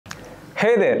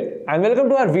Hey there, and welcome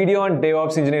to our video on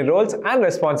DevOps engineer roles and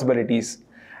responsibilities.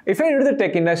 If you're new to the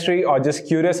tech industry or just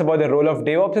curious about the role of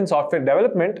DevOps in software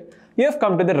development, you have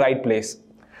come to the right place.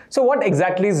 So what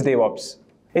exactly is DevOps?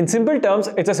 In simple terms,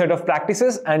 it's a set of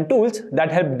practices and tools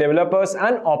that help developers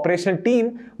and operational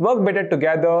team work better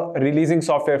together, releasing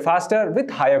software faster with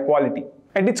higher quality.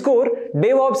 At its core,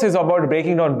 DevOps is about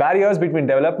breaking down barriers between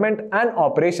development and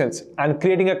operations and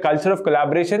creating a culture of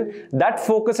collaboration that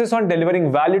focuses on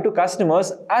delivering value to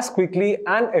customers as quickly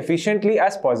and efficiently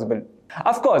as possible.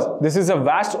 Of course, this is a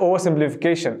vast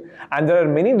oversimplification, and there are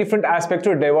many different aspects to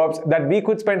DevOps that we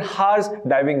could spend hours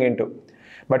diving into.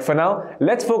 But for now,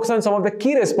 let's focus on some of the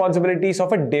key responsibilities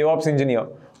of a DevOps engineer,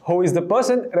 who is the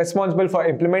person responsible for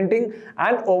implementing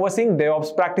and overseeing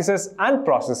DevOps practices and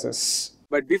processes.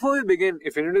 But before we begin,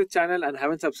 if you're new to the channel and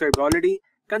haven't subscribed already,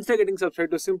 consider getting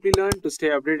subscribed to Simplilearn to stay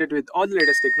updated with all the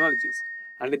latest technologies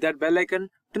and hit that bell icon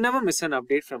to never miss an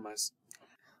update from us.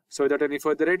 So without any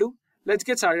further ado, let's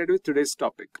get started with today's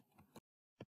topic.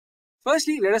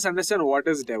 Firstly, let us understand what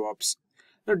is DevOps.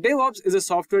 Now, DevOps is a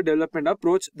software development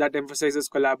approach that emphasizes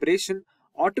collaboration,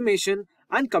 automation,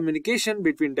 and communication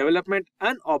between development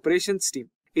and operations team.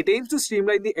 It aims to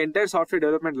streamline the entire software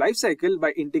development lifecycle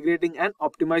by integrating and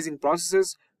optimizing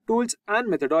processes, tools, and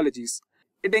methodologies.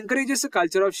 It encourages a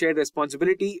culture of shared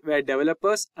responsibility where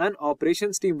developers and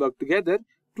operations team work together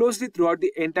closely throughout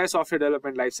the entire software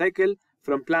development lifecycle,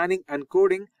 from planning and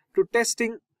coding to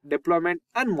testing, deployment,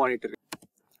 and monitoring.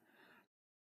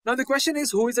 Now the question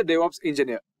is, who is a DevOps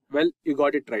engineer? Well, you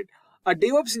got it right. A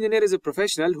DevOps engineer is a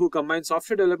professional who combines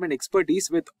software development expertise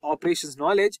with operations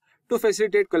knowledge to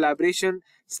facilitate collaboration,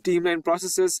 streamline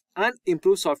processes, and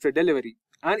improve software delivery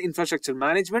and infrastructure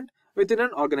management within an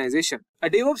organization.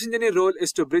 A DevOps engineer role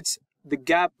is to bridge the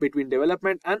gap between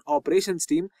development and operations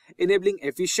team, enabling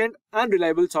efficient and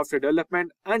reliable software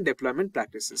development and deployment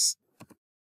practices.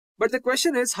 But the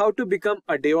question is, how to become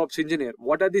a DevOps engineer?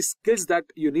 What are the skills that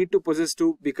you need to possess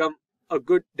to become a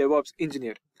good DevOps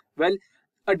engineer? Well,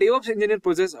 a DevOps engineer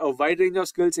possesses a wide range of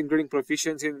skills, including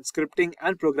proficiency in scripting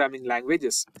and programming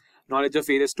languages, knowledge of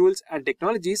various tools and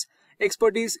technologies,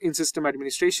 expertise in system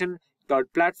administration,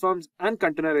 cloud platforms, and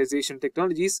containerization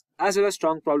technologies, as well as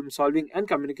strong problem solving and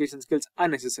communication skills are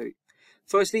necessary.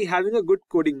 Firstly, having a good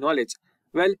coding knowledge.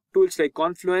 Well, tools like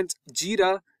Confluence,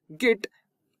 Jira, Git,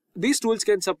 these tools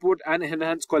can support and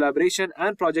enhance collaboration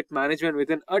and project management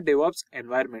within a DevOps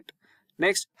environment.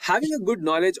 Next, having a good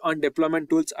knowledge on deployment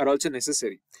tools are also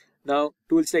necessary. Now,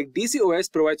 tools like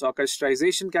DCOS provides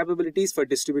orchestration capabilities for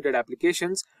distributed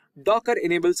applications, Docker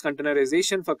enables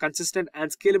containerization for consistent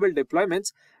and scalable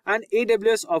deployments, and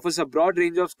AWS offers a broad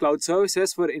range of cloud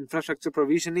services for infrastructure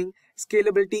provisioning,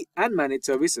 scalability, and managed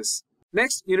services.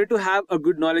 Next, you need to have a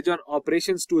good knowledge on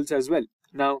operations tools as well.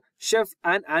 Now, Chef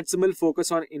and Ansible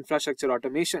focus on infrastructure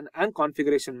automation and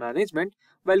configuration management,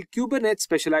 while Kubernetes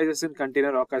specializes in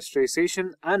container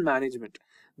orchestration and management.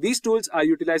 These tools are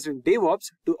utilized in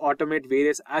DevOps to automate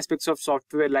various aspects of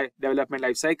software development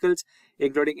life cycles,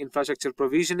 including infrastructure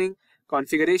provisioning,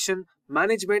 configuration,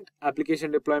 management,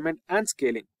 application deployment, and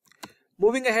scaling.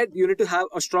 Moving ahead, you need to have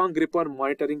a strong grip on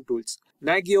monitoring tools.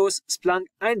 Nagios, Splunk,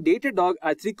 and Datadog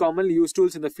are three commonly used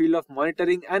tools in the field of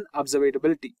monitoring and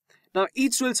observability. Now,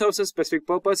 each tool serves a specific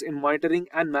purpose in monitoring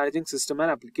and managing system and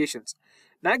applications.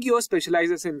 Nagios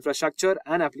specializes in infrastructure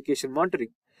and application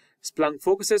monitoring. Splunk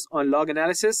focuses on log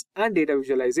analysis and data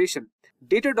visualization.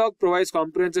 Datadog provides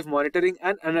comprehensive monitoring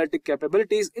and analytic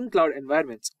capabilities in cloud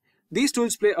environments. These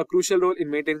tools play a crucial role in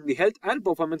maintaining the health and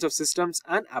performance of systems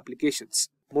and applications.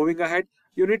 Moving ahead,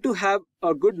 you need to have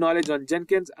a good knowledge on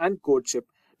Jenkins and CodeShip.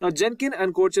 Now, Jenkins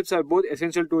and CodeShip are both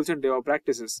essential tools in DevOps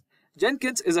practices.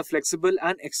 Jenkins is a flexible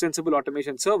and extensible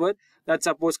automation server that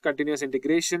supports continuous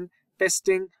integration,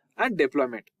 testing, and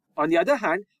deployment. On the other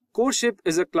hand, CodeShip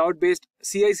is a cloud-based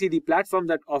CI/CD platform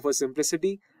that offers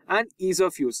simplicity and ease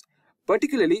of use,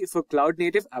 particularly for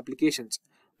cloud-native applications.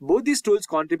 Both these tools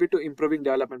contribute to improving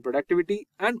development productivity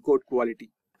and code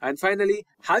quality. And finally,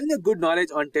 having a good knowledge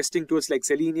on testing tools like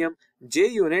Selenium,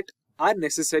 JUnit are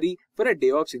necessary for a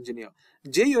DevOps engineer.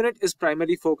 JUnit is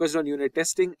primarily focused on unit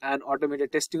testing and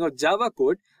automated testing of Java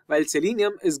code, while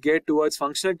Selenium is geared towards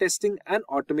functional testing and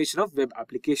automation of web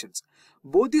applications.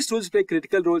 Both these tools play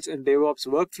critical roles in DevOps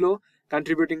workflow,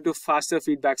 contributing to faster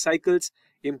feedback cycles,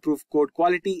 improved code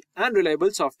quality, and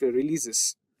reliable software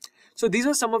releases. So these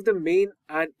are some of the main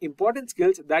and important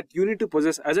skills that you need to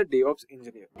possess as a DevOps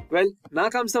engineer. Well, now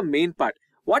comes the main part.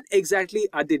 What exactly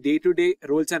are the day-to-day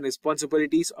roles and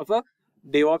responsibilities of a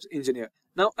DevOps engineer?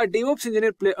 Now, a DevOps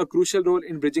engineer plays a crucial role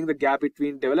in bridging the gap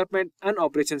between development and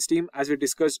operations team, as we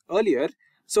discussed earlier.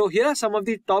 So here are some of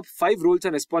the top 5 roles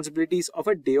and responsibilities of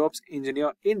a DevOps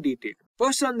engineer in detail.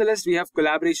 First on the list, we have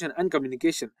collaboration and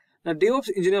communication. Now, DevOps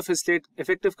engineer facilitate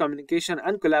effective communication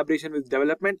and collaboration with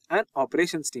development and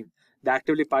operations team. They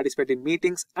actively participate in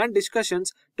meetings and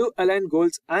discussions to align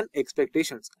goals and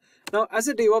expectations. Now, as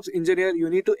a DevOps engineer, you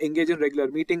need to engage in regular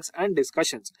meetings and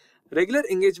discussions. Regular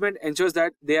engagement ensures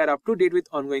that they are up to date with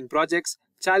ongoing projects,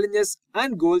 challenges,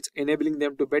 and goals, enabling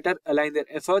them to better align their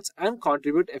efforts and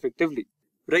contribute effectively.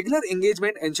 Regular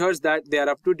engagement ensures that they are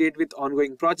up to date with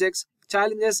ongoing projects,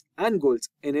 challenges, and goals,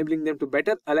 enabling them to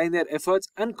better align their efforts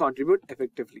and contribute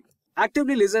effectively.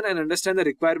 Actively listen and understand the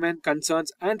requirement,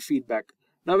 concerns, and feedback.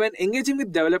 Now, when engaging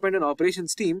with development and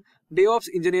operations team, DevOps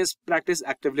engineers practice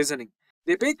active listening.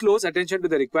 They pay close attention to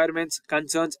the requirements,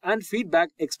 concerns, and feedback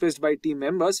expressed by team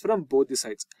members from both the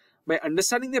sides. By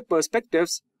understanding their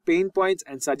perspectives, pain points,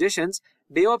 and suggestions,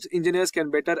 DevOps engineers can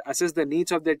better assess the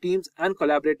needs of their teams and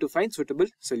collaborate to find suitable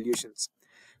solutions.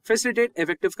 Facilitate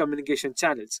effective communication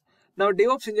channels. Now,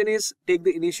 DevOps engineers take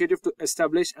the initiative to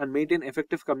establish and maintain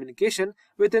effective communication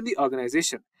within the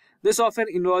organization. This often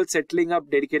involves setting up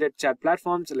dedicated chat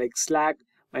platforms like Slack,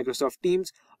 Microsoft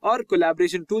Teams, or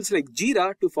collaboration tools like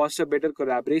Jira to foster better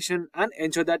collaboration and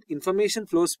ensure that information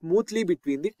flows smoothly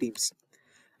between the teams.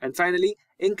 And finally,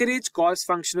 encourage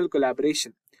cross-functional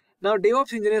collaboration. Now,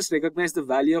 DevOps engineers recognize the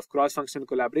value of cross-functional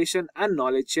collaboration and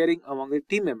knowledge sharing among the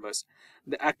team members.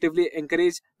 They actively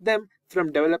encourage them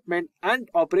from development and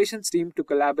operations team to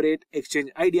collaborate, exchange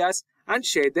ideas, and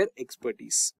share their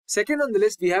expertise. Second on the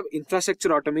list, we have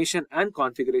infrastructure automation and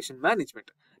configuration management.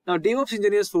 Now, DevOps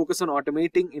engineers focus on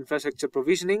automating infrastructure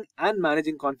provisioning and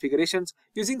managing configurations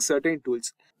using certain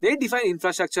tools. They define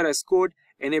infrastructure as code,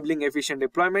 enabling efficient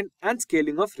deployment and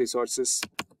scaling of resources.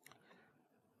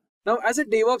 Now, as a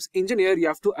DevOps engineer, you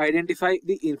have to identify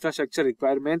the infrastructure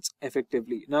requirements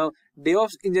effectively. Now,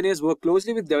 DevOps engineers work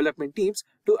closely with development teams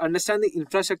to understand the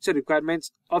infrastructure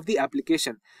requirements of the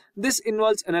application. This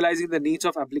involves analyzing the needs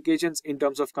of applications in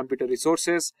terms of computer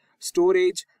resources,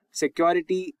 storage,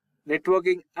 security,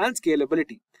 networking, and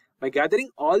scalability. By gathering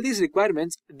all these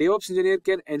requirements, DevOps engineer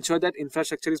can ensure that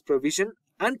infrastructure is provisioned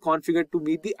and configured to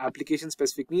meet the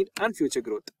application-specific need and future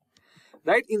growth.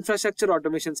 Write infrastructure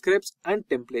automation scripts and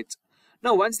templates.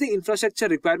 Now, once the infrastructure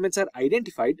requirements are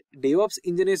identified, DevOps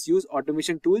engineers use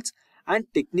automation tools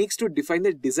and techniques to define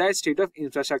the desired state of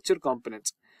infrastructure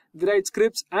components. They write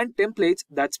scripts and templates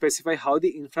that specify how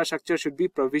the infrastructure should be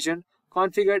provisioned,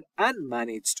 configured, and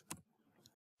managed.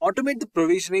 Automate the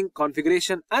provisioning,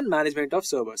 configuration, and management of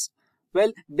servers.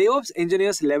 Well, DevOps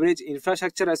engineers leverage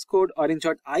infrastructure as code, or in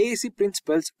short IAC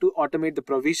principles, to automate the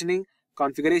provisioning,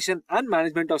 configuration, and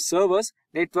management of servers,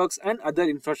 networks, and other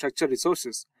infrastructure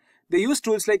resources. They use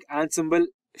tools like Ansible,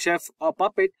 Chef, or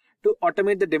Puppet to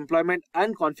automate the deployment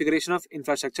and configuration of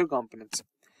infrastructure components.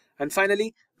 And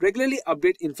finally, regularly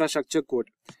update infrastructure code.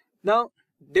 Now,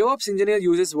 DevOps engineer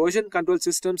uses version control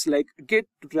systems like Git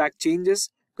to track changes,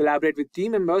 collaborate with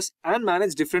team members, and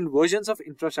manage different versions of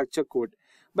infrastructure code.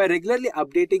 By regularly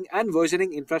updating and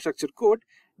versioning infrastructure code,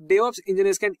 DevOps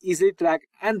engineers can easily track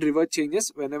and revert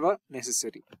changes whenever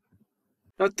necessary.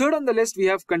 Now, third on the list, we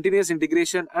have continuous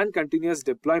integration and continuous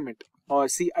deployment, or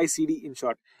CI/CD in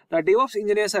short. Now, DevOps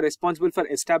engineers are responsible for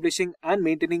establishing and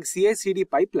maintaining CI/CD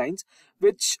pipelines,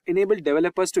 which enable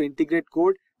developers to integrate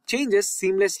code changes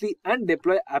seamlessly and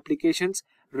deploy applications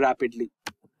rapidly.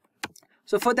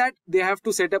 So for that, they have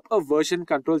to set up a version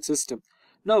control system.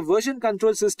 Now, version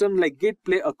control systems like Git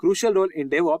play a crucial role in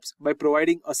DevOps by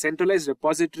providing a centralized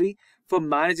repository for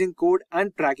managing code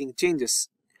and tracking changes.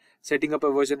 Setting up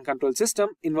a version control system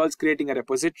involves creating a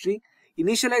repository,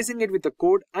 initializing it with the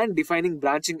code, and defining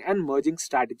branching and merging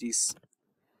strategies.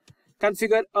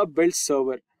 Configure a build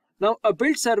server. Now, a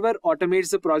build server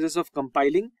automates the process of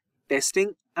compiling,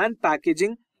 testing, and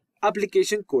packaging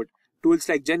application code. Tools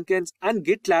like Jenkins and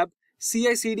GitLab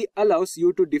CI/CD allows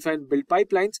you to define build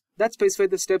pipelines that specify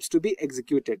the steps to be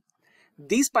executed.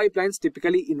 These pipelines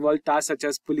typically involve tasks such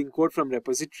as pulling code from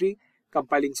repository,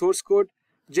 compiling source code,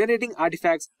 generating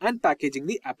artifacts, and packaging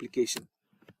the application.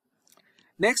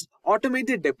 Next, automate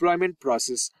the deployment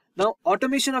process. Now,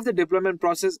 automation of the deployment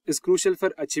process is crucial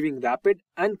for achieving rapid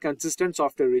and consistent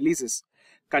software releases.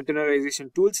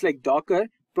 Containerization tools like Docker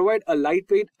provide a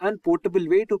lightweight and portable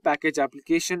way to package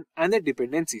application and their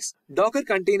dependencies. Docker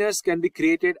containers can be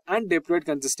created and deployed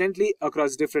consistently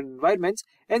across different environments,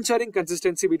 ensuring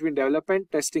consistency between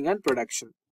development, testing, and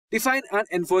production. Define and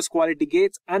enforce quality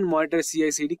gates and monitor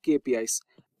CI/CD KPIs.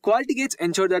 Quality gates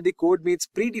ensure that the code meets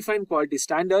predefined quality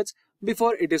standards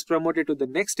before it is promoted to the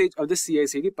next stage of the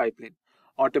CI/CD pipeline.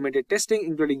 Automated testing,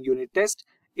 including unit test,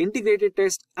 integrated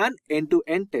test, and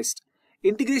end-to-end test,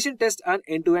 Integration test and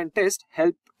end-to-end test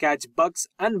help catch bugs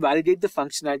and validate the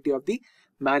functionality of the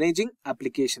managing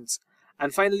applications.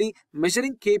 And finally,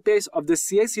 measuring KPIs of the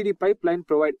CI/CD pipeline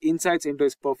provide insights into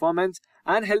its performance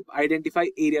and help identify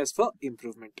areas for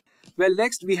improvement. Well,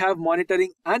 next we have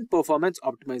monitoring and performance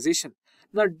optimization.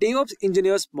 Now, DevOps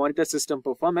engineers monitor system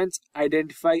performance,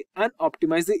 identify and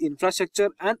optimize the infrastructure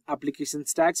and application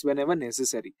stacks whenever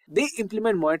necessary. They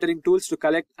implement monitoring tools to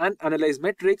collect and analyze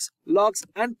metrics, logs,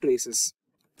 and traces.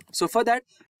 So for that,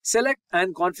 select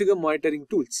and configure monitoring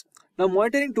tools. Now,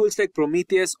 monitoring tools like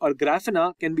Prometheus or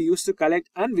Grafana can be used to collect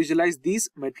and visualize these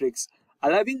metrics,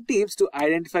 allowing teams to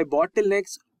identify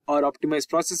bottlenecks or optimize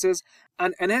processes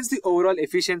and enhance the overall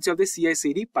efficiency of the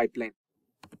CI/CD pipeline.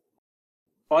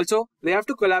 Also, they have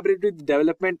to collaborate with the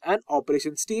development and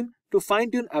operations team to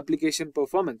fine-tune application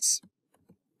performance.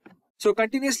 So,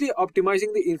 continuously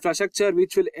optimizing the infrastructure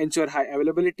which will ensure high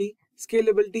availability,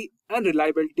 scalability, and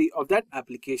reliability of that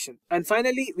application. And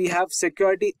finally, we have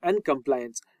security and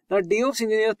compliance. Now, DevOps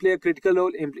engineers play a critical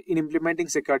role in implementing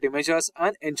security measures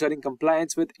and ensuring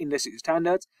compliance with industry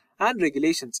standards and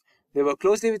regulations. They work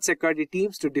closely with security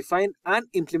teams to define and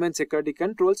implement security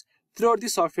controls throughout the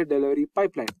software delivery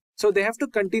pipeline. So they have to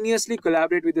continuously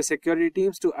collaborate with the security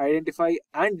teams to identify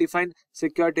and define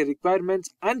security requirements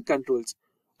and controls,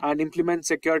 and implement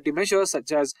security measures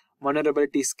such as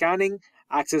vulnerability scanning,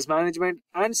 access management,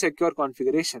 and secure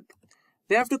configuration.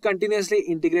 They have to continuously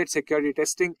integrate security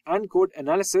testing and code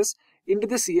analysis into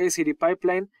the CI/CD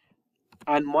pipeline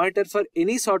and monitor for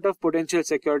any sort of potential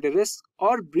security risks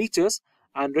or breaches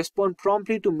and respond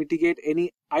promptly to mitigate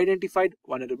any identified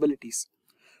vulnerabilities.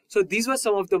 So these were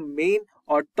some of the main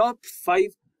or top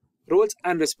 5 roles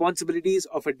and responsibilities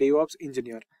of a DevOps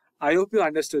engineer. I hope you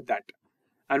understood that.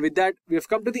 And with that, we have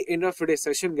come to the end of today's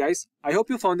session, guys. I hope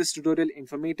you found this tutorial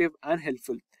informative and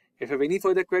helpful. If you have any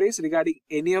further queries regarding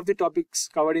any of the topics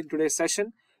covered in today's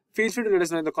session, feel free to let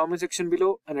us know in the comment section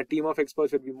below, and a team of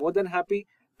experts will be more than happy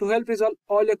to help resolve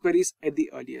all your queries at the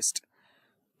earliest.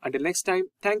 Until next time,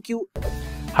 thank you.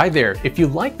 Hi there, if you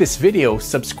like this video,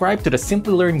 subscribe to the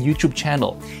Simplilearn YouTube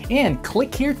channel and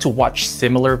click here to watch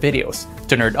similar videos.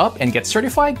 To nerd up and get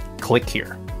certified, click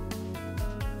here.